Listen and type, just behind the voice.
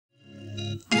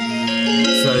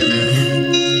So,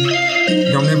 man,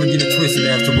 don't ever get it twisted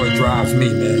as to what drives me,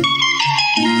 man.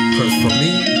 Because for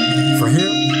me, for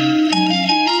him,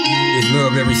 it's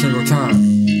love every single time.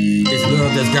 It's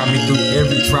love that's got me through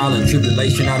every trial and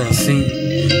tribulation I done seen.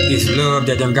 It's love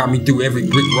that done got me through every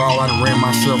brick wall I done ran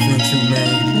myself into,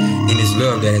 man. And it's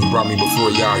love that has brought me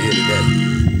before y'all here today.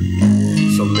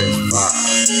 So let's vibe.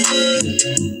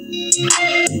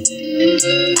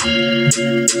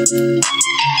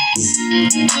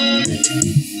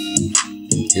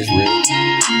 It's real.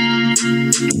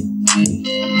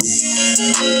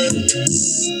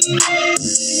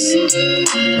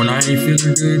 When I ain't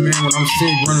feeling good, man, when I'm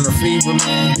sick, running a fever,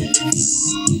 man,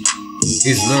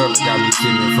 it's love that got me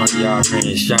sitting in front of y'all,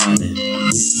 man, shining,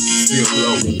 still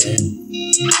glowing, man.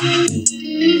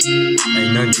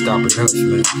 Ain't nothing stopping us,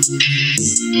 man.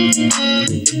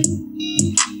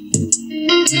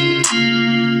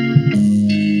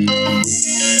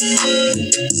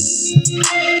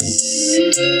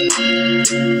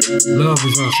 Love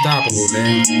is unstoppable,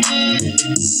 man.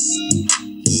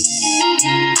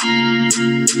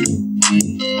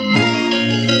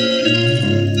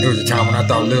 There was a time when I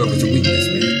thought love was a weakness,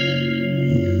 man.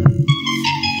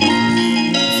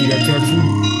 See that tattoo?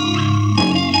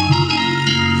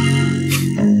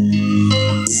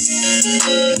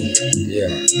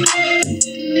 Yeah.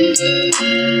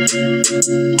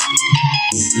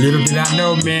 Little did I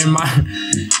know, man,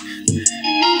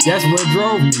 that's what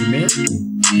drove me, man.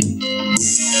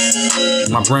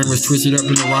 My brain was twisted up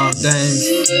in the wrong things.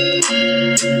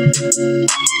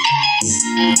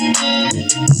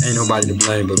 Ain't nobody to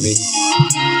blame but me.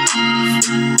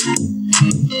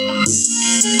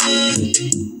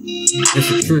 It's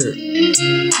a trip.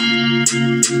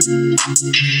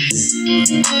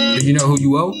 Do you know who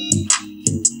you owe?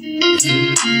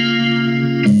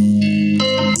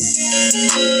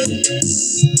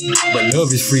 But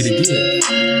love is free to give.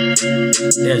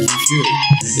 As you should.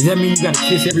 Does that mean you gotta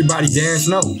kiss everybody's ass?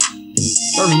 No.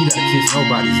 Don't mean you gotta kiss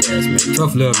nobody's ass, man.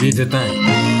 Tough love is a thing.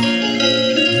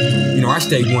 You know, I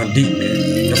stay one deep,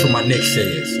 man. That's what my neck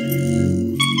says.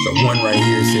 So one right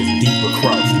here says deep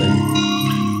across, baby.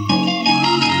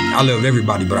 I love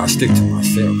everybody, but I stick to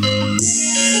myself.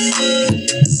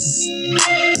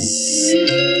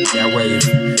 That way,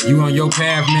 if you on your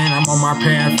path, man, I'm on my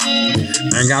path.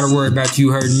 I ain't gotta worry about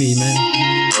you hurting me, man.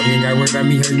 Or you ain't gotta worry about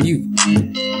me hurting you.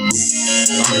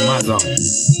 I'm in my zone.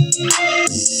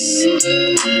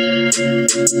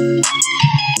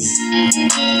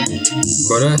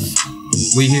 But us,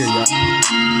 we here, y'all.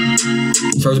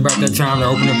 So it's about that time to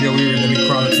open up your ear and let me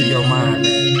crawl into your mind,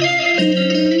 man.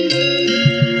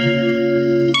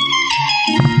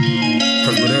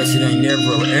 Cause with us, it ain't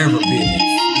never, ever business.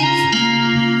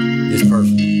 It's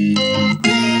personal.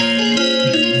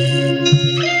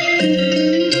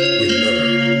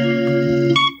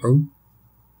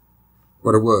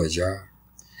 What it was, y'all.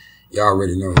 Y'all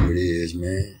already know who it is,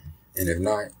 man. And if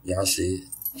not, y'all see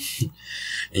it.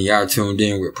 And y'all tuned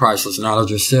in with Priceless Knowledge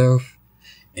yourself.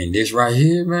 And this right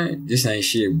here, man, this ain't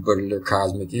shit but a little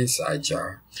cosmic insight,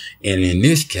 y'all. And in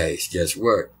this case, guess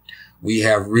what? We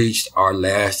have reached our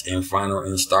last and final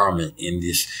installment in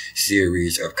this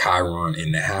series of Chiron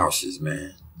in the houses,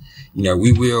 man. You know,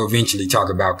 we will eventually talk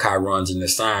about Chirons in the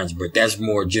signs, but that's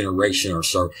more generational.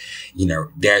 So, you know,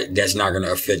 that's not going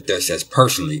to affect us as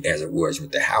personally as it was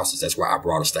with the houses. That's why I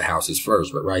brought us the houses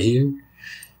first. But right here,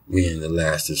 we in the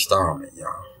last installment,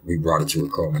 y'all. We brought it to a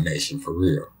culmination for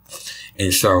real.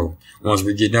 And so once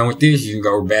we get done with this, you can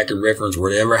go back and reference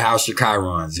whatever house your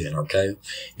Chiron's in, okay?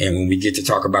 And when we get to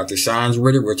talk about the signs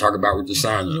with it, we'll talk about what the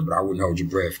signs are. But I wouldn't hold your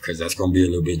breath because that's going to be a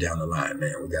little bit down the line,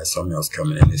 man. We got something else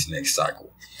coming in this next cycle.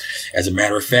 As a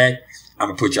matter of fact, I'm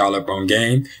going to put y'all up on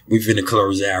game. We're going to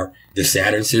close out the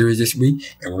Saturn series this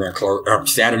week. And we're going to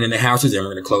close Saturn in the houses. And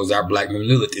we're going to close out Black Moon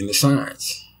Lilith in the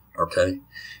signs. Okay?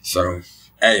 So,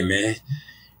 hey, man.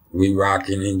 We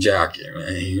rocking and jocking,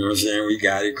 man. You know what I'm saying? We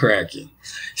got it cracking.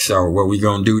 So what we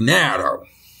gonna do now, though,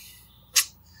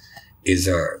 is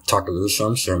talk a little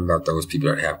something about those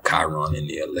people that have Chiron in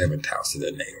the 11th house of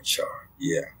their natal chart.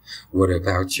 Yeah. What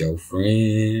about your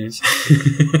friends?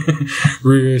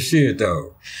 Real shit,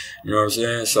 though. You know what I'm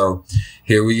saying? So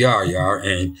here we are, y'all.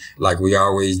 And like we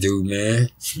always do, man,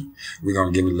 we're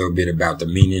going to give a little bit about the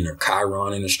meaning of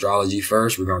Chiron in astrology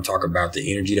first. We're going to talk about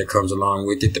the energy that comes along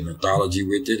with it, the mythology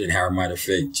with it, and how it might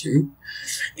affect you.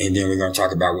 And then we're going to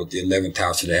talk about what the 11th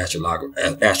house of the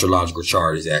astrological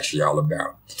chart is actually all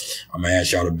about. I'm going to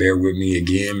ask y'all to bear with me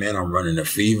again, man. I'm running a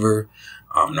fever.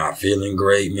 I'm not feeling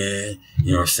great, man.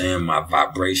 You know what I'm saying? My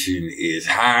vibration is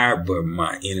high, but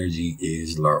my energy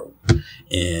is low.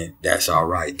 And that's all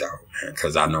right, though, man,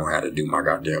 because I know how to do my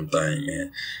goddamn thing,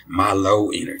 man. My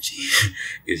low energy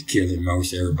is killing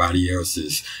most everybody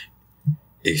else's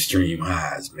extreme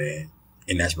highs, man.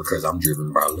 And that's because I'm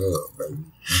driven by love, baby.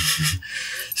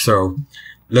 So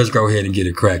let's go ahead and get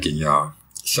it cracking, y'all.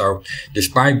 So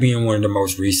despite being one of the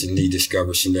most recently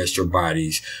discovered celestial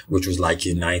bodies, which was like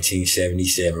in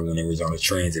 1977 when it was on a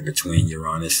transit between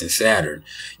Uranus and Saturn,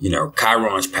 you know,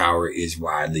 Chiron's power is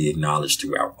widely acknowledged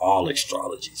throughout all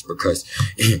astrologies because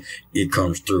it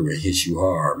comes through and hits you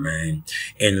hard, man.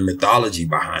 And the mythology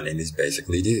behind it is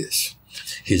basically this.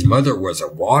 His mother was a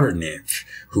water nymph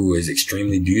who was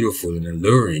extremely beautiful and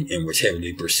alluring and was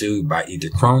heavily pursued by either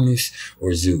Cronus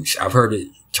or Zeus. I've heard it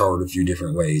told a few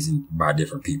different ways and by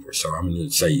different people. So I'm going to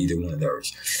say either one of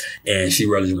those. And she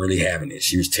wasn't really having it.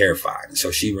 She was terrified. And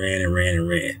so she ran and ran and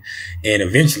ran. And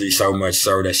eventually so much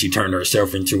so that she turned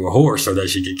herself into a horse so that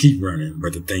she could keep running.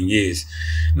 But the thing is,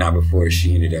 not before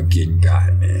she ended up getting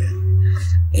got, man.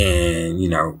 And, you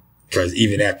know, because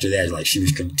even after that, like she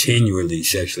was continually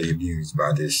sexually abused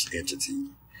by this entity.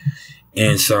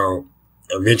 And so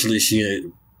eventually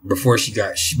before she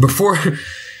turned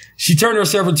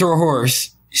herself into a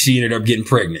horse, she ended up getting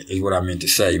pregnant is what I meant to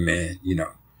say, man, you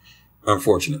know,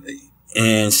 unfortunately.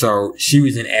 And so she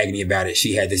was in agony about it.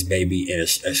 She had this baby, and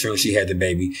as soon as she had the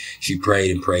baby, she prayed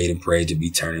and prayed and prayed to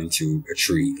be turned into a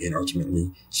tree. And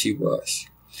ultimately she was.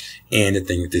 And the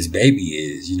thing with this baby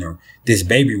is, you know, this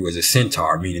baby was a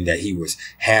centaur, meaning that he was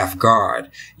half god,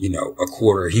 you know, a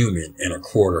quarter human and a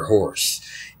quarter horse.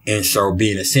 And so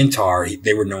being a centaur,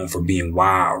 they were known for being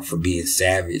wild, for being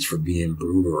savage, for being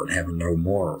brutal and having no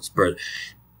morals. But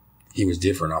he was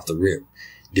different off the rip.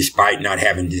 Despite not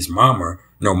having this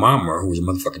no mama, who was a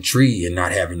motherfucking tree, and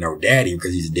not having no daddy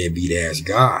because he's a deadbeat ass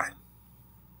god.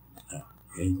 No,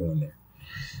 he ain't going there.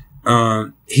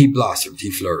 He blossomed,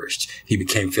 he flourished, he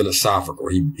became philosophical,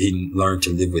 he learned to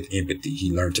live with empathy,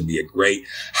 he learned to be a great,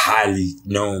 highly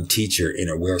known teacher and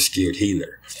a well-skilled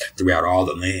healer throughout all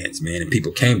the lands, man, and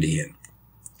people came to him.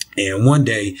 And one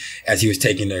day, as he was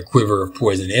taking a quiver of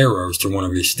poison arrows to one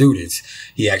of his students,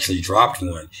 he actually dropped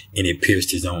one and it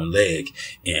pierced his own leg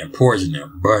and poisoned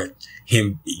him. But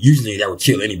usually that would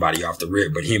kill anybody off the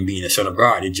rip, but him being a son of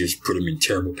God, it just put him in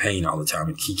terrible pain all the time.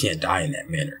 And he can't die in that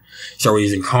manner. So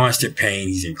he's in constant pain.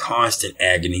 He's in constant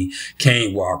agony.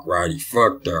 Can't walk right. He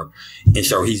fucked up. And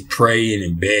so he's praying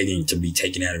and begging to be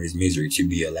taken out of his misery, to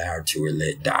be allowed to or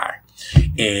let die.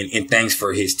 And thanks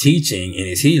for his teaching and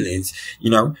his healings, you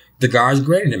know, the gods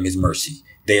granted him his mercy.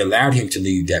 They allowed him to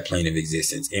leave that plane of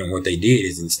existence. And what they did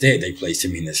is instead they placed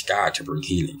him in the sky to bring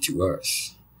healing to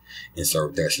us. And so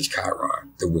that's his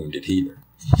Chiron, the wounded healer.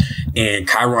 And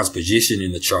Chiron's position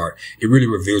in the chart, it really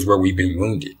reveals where we've been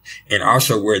wounded, and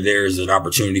also where there's an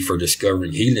opportunity for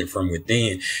discovering healing from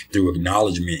within through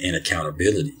acknowledgement and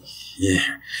accountability.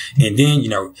 Yeah. And then, you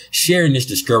know, sharing this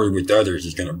discovery with others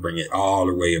is going to bring it all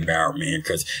the way about, man,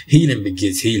 because healing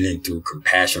begets healing through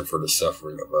compassion for the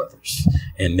suffering of others.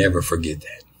 And never forget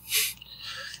that.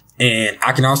 And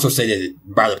I can also say that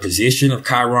by the position of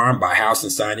Chiron, by house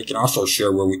and sign, it can also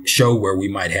show where we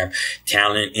might have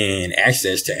talent and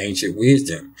access to ancient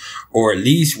wisdom, or at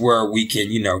least where we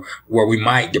can, you know, where we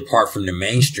might depart from the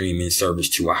mainstream in service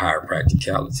to a higher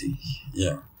practicality.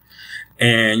 Yeah.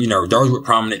 And, you know, those with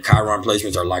prominent Chiron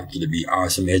placements are likely to be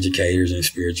awesome educators and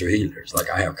spiritual healers.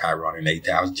 Like I have Chiron in 8th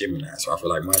house Gemini, so I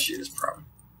feel like my shit is problem.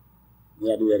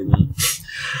 Yeah, I do that again.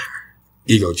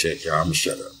 Ego check, y'all. I'm gonna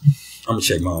shut up. I'm gonna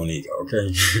check my own ego,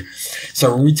 okay?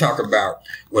 So when we talk about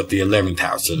what the 11th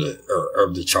house of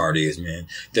the chart is, man,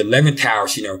 the 11th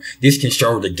house, you know, this can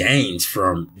show the gains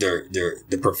from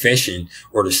the profession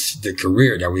or the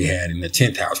career that we had in the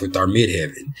 10th house with our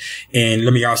midheaven. And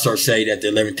let me also say that the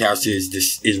 11th house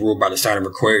is ruled by the sign of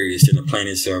Aquarius and the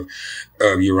planets of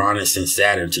Uranus and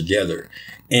Saturn together.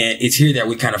 And it's here that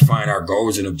we kind of find our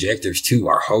goals and objectives too,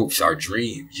 our hopes, our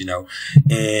dreams, you know.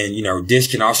 And, you know, this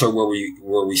can also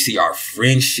where we see our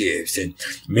friendships and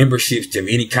memberships to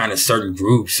any kind of certain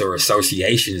groups or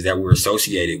associations that we're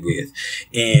associated with.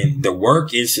 And the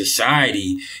work in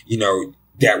society, you know,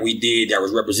 that we did that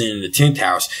was represented in the 10th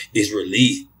house is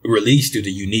released through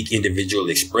the unique individual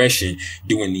expression,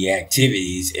 doing the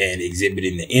activities and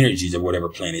exhibiting the energies of whatever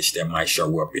planets that might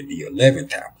show up in the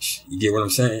 11th house. You get what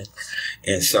I'm saying?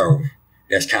 And so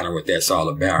that's kind of what that's all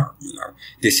about. You know,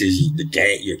 this is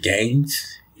your gains.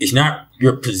 It's not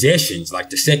your possessions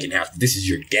like the 2nd house, but this is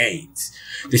your gains.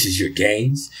 This is your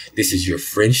gains. This is your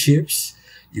friendships.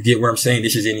 You get what I'm saying?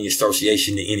 This is any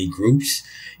association to any groups.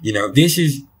 You know, this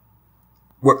is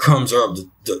what comes of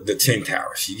the 10th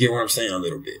house. You get what I'm saying? A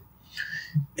little bit.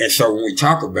 And so when we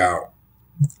talk about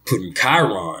putting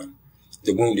Chiron,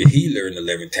 the wounded healer, in the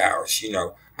 11th house, you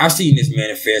know, I've seen this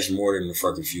manifest more than a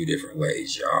fucking few different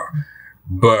ways, y'all.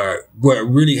 But what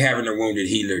really having a wounded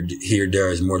healer here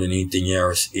does more than anything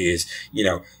else is, you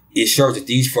know, it shows that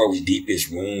these folks'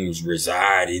 deepest wounds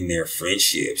reside in their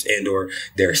friendships and or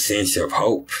their sense of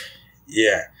hope.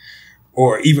 Yeah.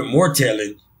 Or even more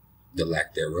telling, the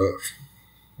lack thereof.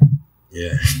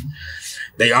 Yeah.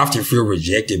 They often feel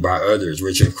rejected by others,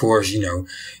 which of course, you know,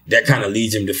 that kind of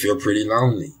leads them to feel pretty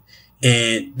lonely.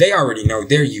 And they already know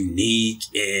they're unique,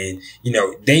 and, you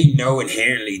know, they know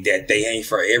inherently that they ain't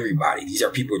for everybody. These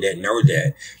are people that know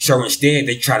that. So instead,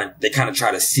 they kind of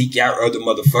try to seek out other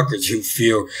motherfuckers who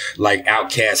feel like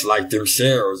outcasts like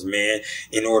themselves, man,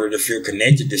 in order to feel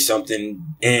connected to something.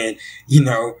 And, you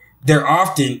know, they're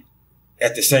often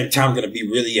at the same time going to be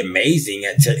really amazing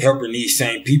at helping these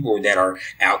same people that are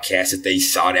outcasts that they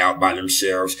sought out by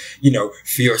themselves, you know,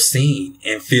 feel seen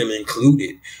and feel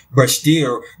included. But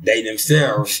still, they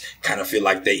themselves kind of feel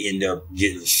like they end up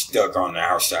getting stuck on the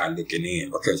outside looking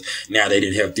in, because now they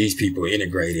didn't help these people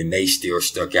integrate and they still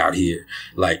stuck out here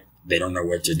like they don't know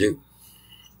what to do.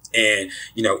 And,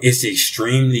 you know, it's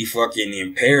extremely fucking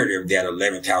imperative that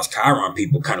 11th house Chiron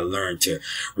people kind of learn to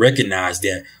recognize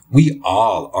that we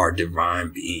all are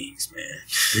divine beings,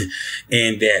 man.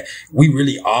 And that we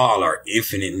really all are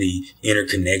infinitely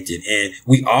interconnected, and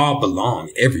we all belong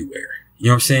everywhere. You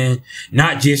know what I'm saying?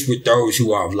 Not just with those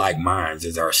who are of like minds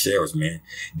as ourselves, man.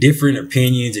 Different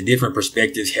opinions and different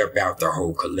perspectives help out the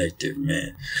whole collective,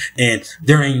 man. And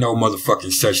there ain't no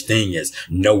motherfucking such thing as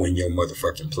knowing your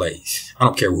motherfucking place. I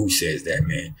don't care who says that,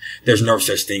 man. There's no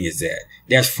such thing as that.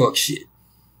 That's fuck shit.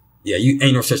 Yeah, you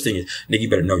ain't no such thing as, nigga, you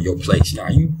better know your place. Nah,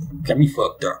 you got me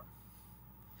fucked up.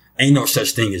 Ain't no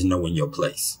such thing as knowing your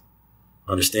place.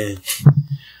 Understand?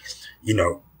 You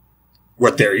know,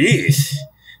 what there is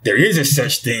a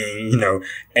such thing, you know,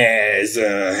 as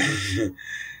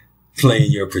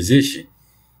playing your position.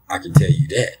 I can tell you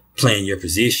that. Playing your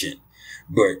position.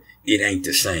 But it ain't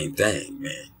the same thing,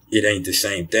 man. It ain't the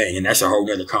same thing. And that's a whole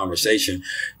nother conversation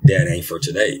that ain't for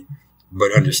today.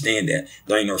 But understand that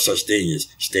there ain't no such thing as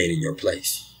staying in your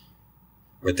place.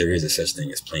 But there is a such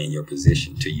thing as playing your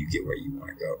position till you get where you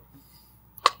want to go.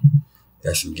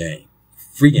 That's some game.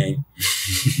 Free game.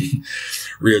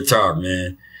 Real talk,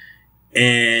 man.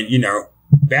 And, you know,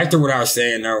 back to what I was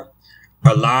saying, though,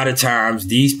 a lot of times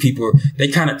these people, they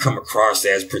kind of come across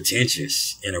as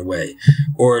pretentious in a way,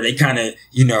 or they kind of,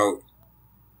 you know,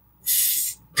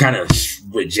 kind of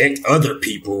reject other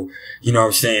people, you know what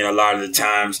I'm saying, a lot of the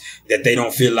times that they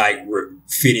don't feel like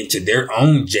fit into their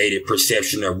own jaded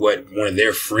perception of what one of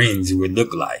their friends would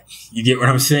look like. You get what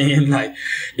I'm saying? Like,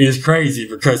 it's crazy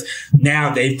because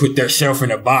now they put themselves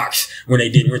in a box when they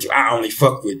didn't really, I only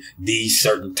fuck with these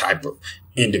certain type of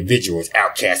individuals,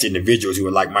 outcast individuals who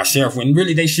are like myself, when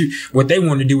really they should, what they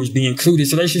want to do is be included.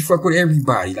 So they should fuck with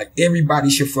everybody. Like everybody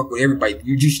should fuck with everybody.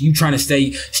 You trying to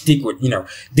stick with, you know,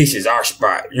 this is our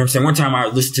spot. You know what I'm saying? One time I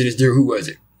listened to this dude, who was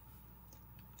it?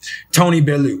 Tony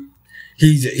Bellew.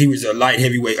 He was a light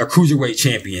heavyweight, a cruiserweight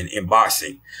champion in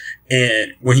boxing.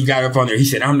 And when he got up on there, he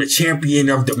said, I'm the champion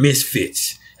of the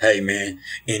misfits. Hey man.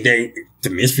 And the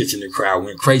misfits in the crowd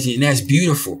went crazy. And that's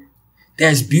beautiful.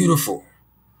 That's beautiful.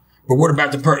 But what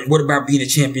about being a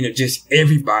champion of just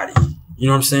everybody? You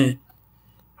know what I'm saying?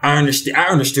 I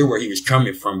understood where he was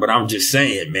coming from, but I'm just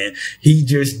saying, man, he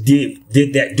just did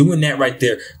that, doing that right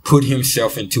there, put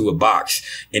himself into a box.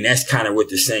 And that's kind of what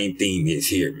the same theme is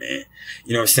here, man.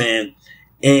 You know what I'm saying?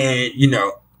 And, you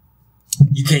know,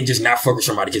 you can't just not fuck with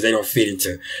somebody because they don't fit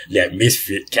into that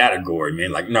misfit category,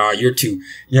 man. Like, nah, you're too,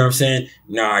 you know what I'm saying?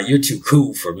 Nah, you're too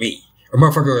cool for me. A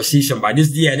motherfucker will see somebody.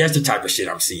 That's the type of shit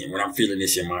I'm seeing when I'm feeling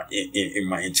this in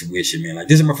my intuition, man. Like,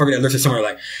 this is a motherfucker that looks at somebody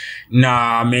like,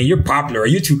 nah, man, you're popular or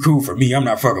you're too cool for me. I'm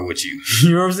not fucking with you.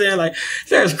 You know what I'm saying? Like,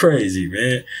 that's crazy,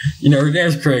 man. You know,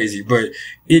 that's crazy, but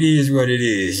it is what it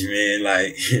is, man.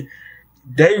 Like,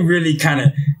 they really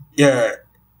kind of,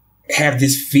 have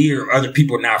this fear of other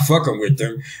people not fucking with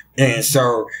them. And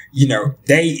so, you know,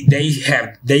 they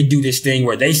do this thing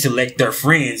where they select their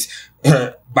friends,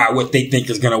 by what they think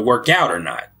is going to work out or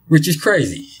not, which is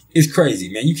crazy. It's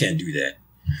crazy, man. You can't do that.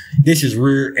 This is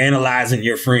real analyzing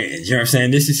your friends. You know what I'm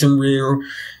saying? This is some real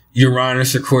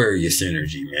Uranus Aquarius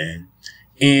energy, man.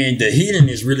 And the healing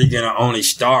is really going to only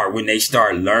start when they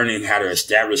start learning how to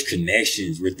establish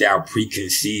connections without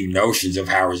preconceived notions of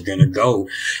how it's going to go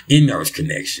in those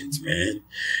connections, man.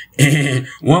 And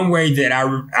one way that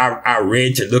I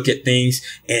read to look at things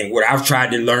and what I've tried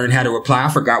to learn how to apply, I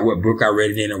forgot what book I read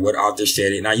it in or what author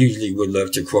said it, and I usually would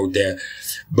love to quote that.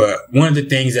 But one of the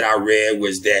things that I read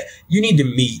was that you need to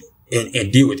meet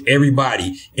and deal with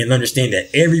everybody and understand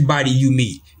that everybody you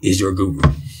meet is your guru.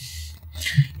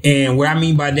 And what I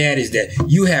mean by that is that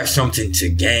you have something to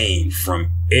gain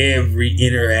from every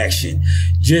interaction,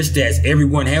 just as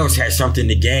everyone else has something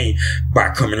to gain by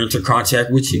coming into contact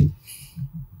with you.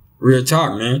 Real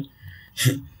talk, man.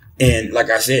 And like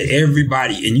I said,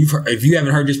 everybody, and if you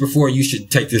haven't heard this before, you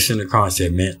should take this into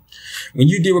concept, man. When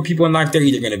you deal with people in life, they're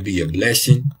either going to be a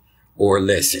blessing or a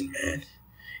lesson, man.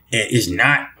 And it's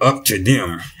not up to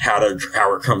them how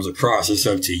it comes across. It's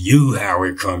up to you how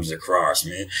it comes across,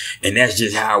 man. And that's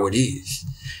just how it is.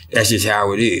 That's just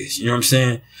how it is. You know what I'm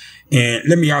saying? And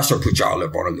let me also put y'all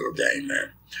up on a little game,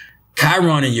 man.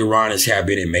 Chiron and Uranus have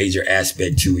been a major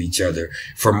aspect to each other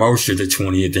for most of the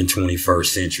 20th and 21st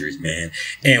centuries, man.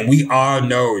 And we all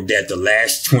know that the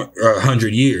last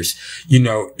 100 years, you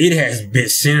know, it has been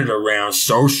centered around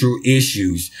social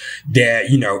issues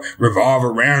that, you know, revolve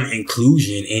around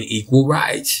inclusion and equal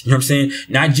rights. You know what I'm saying?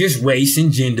 Not just race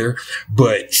and gender,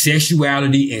 but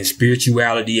sexuality and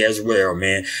spirituality as well,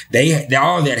 man.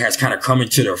 All that has kind of come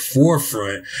into the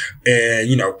forefront. And,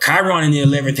 you know, Chiron in the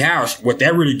 11th house, what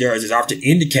that really does is often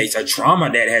indicates a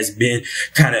trauma that has been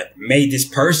kind of made this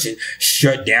person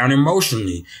shut down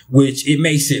emotionally, which it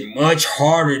makes it much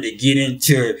harder to get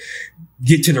to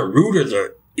the root of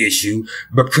the issue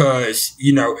because,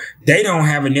 you know, they don't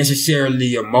have a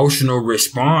necessarily emotional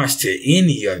response to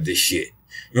any of this shit.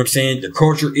 You know what I'm saying? The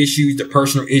cultural issues, the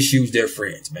personal issues, they're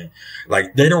friends, man.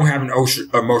 Like, they don't have an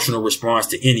emotional response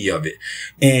to any of it.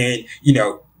 And, you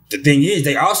know, the thing is,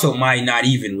 they also might not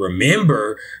even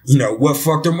remember, you know, what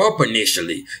fucked them up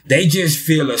initially. They just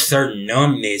feel a certain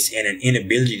numbness and an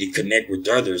inability to connect with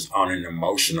others on an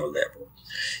emotional level.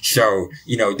 So,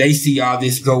 you know, they see all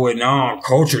this going on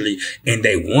culturally and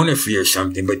they want to feel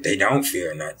something, but they don't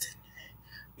feel nothing.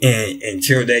 And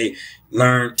until they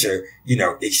learn to, you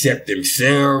know, accept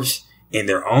themselves and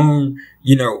their own,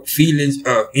 you know, feelings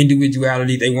of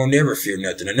individuality, they won't ever feel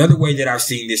nothing. Another way that I've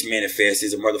seen this manifest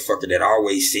is a motherfucker that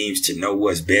always seems to know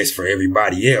what's best for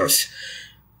everybody else.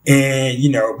 And, you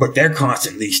know, but they're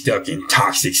constantly stuck in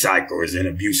toxic cycles and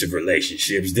abusive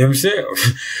relationships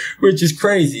themselves, which is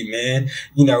crazy, man.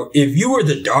 You know, if you were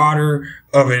the daughter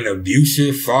of an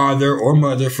abusive father or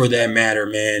mother for that matter,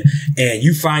 man, and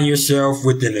you find yourself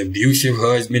with an abusive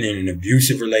husband in an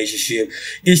abusive relationship,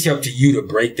 it's up to you to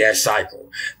break that cycle.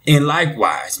 And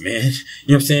likewise, man, you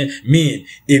know what I'm saying? Men,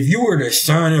 if you were the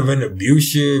son of an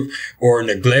abusive or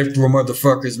neglectful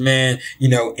motherfuckers, man, you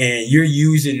know, and you're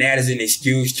using that as an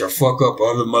excuse to fuck up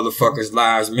other motherfuckers'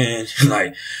 lives, man,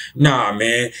 like, nah,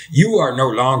 man, you are no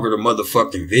longer the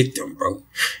motherfucking victim, bro.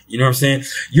 You know what I'm saying?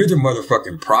 You're the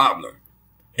motherfucking problem.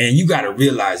 And you gotta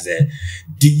realize that.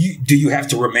 Do you have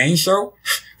to remain so?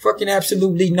 Fucking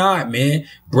absolutely not, man.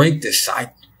 Break the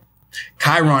cycle.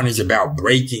 Chiron is about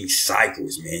breaking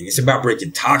cycles, man. It's about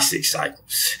breaking toxic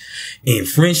cycles in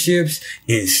friendships,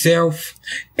 in self,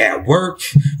 at work,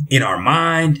 in our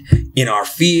mind, in our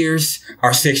fears,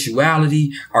 our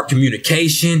sexuality, our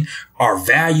communication, our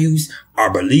values,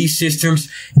 our belief systems,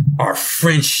 our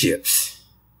friendships.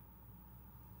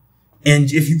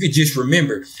 And if you could just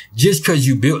remember, just because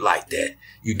you built like that,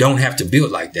 you don't have to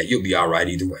build like that. You'll be all right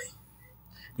either way.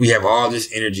 We have all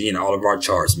this energy in all of our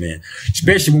charts, man.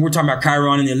 Especially when we're talking about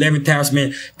Chiron in the 11th house,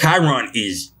 man. Chiron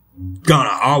is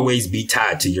gonna always be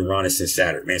tied to Uranus and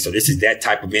Saturn, man. So this is that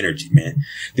type of energy, man.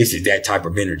 This is that type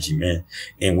of energy, man.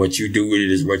 And what you do with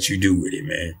it is what you do with it,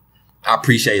 man. I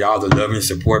appreciate all the love and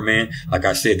support, man. Like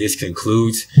I said, this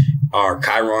concludes our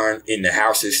Chiron in the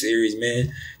Houses series,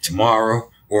 man.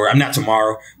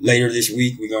 Later this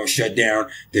week, we're going to shut down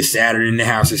the Saturn in the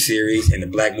Houses series and the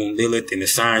Black Moon Lilith in the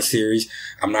Sign series.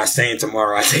 I'm not saying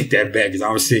tomorrow. I take that back because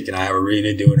I'm sick and I have a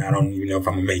reading to do it. I don't even know if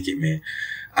I'm going to make it, man.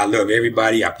 I love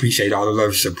everybody. I appreciate all the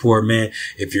love and support, man.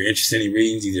 If you're interested in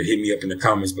readings, either hit me up in the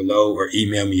comments below or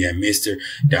email me at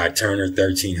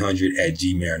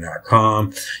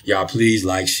mr.turner1300@gmail.com. Y'all please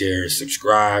like, share, and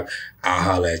subscribe. I'll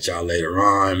holler at y'all later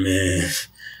on, man.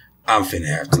 I'm finna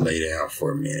have to lay down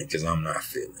for a minute because I'm not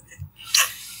feeling it.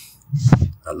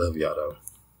 I love y'all though.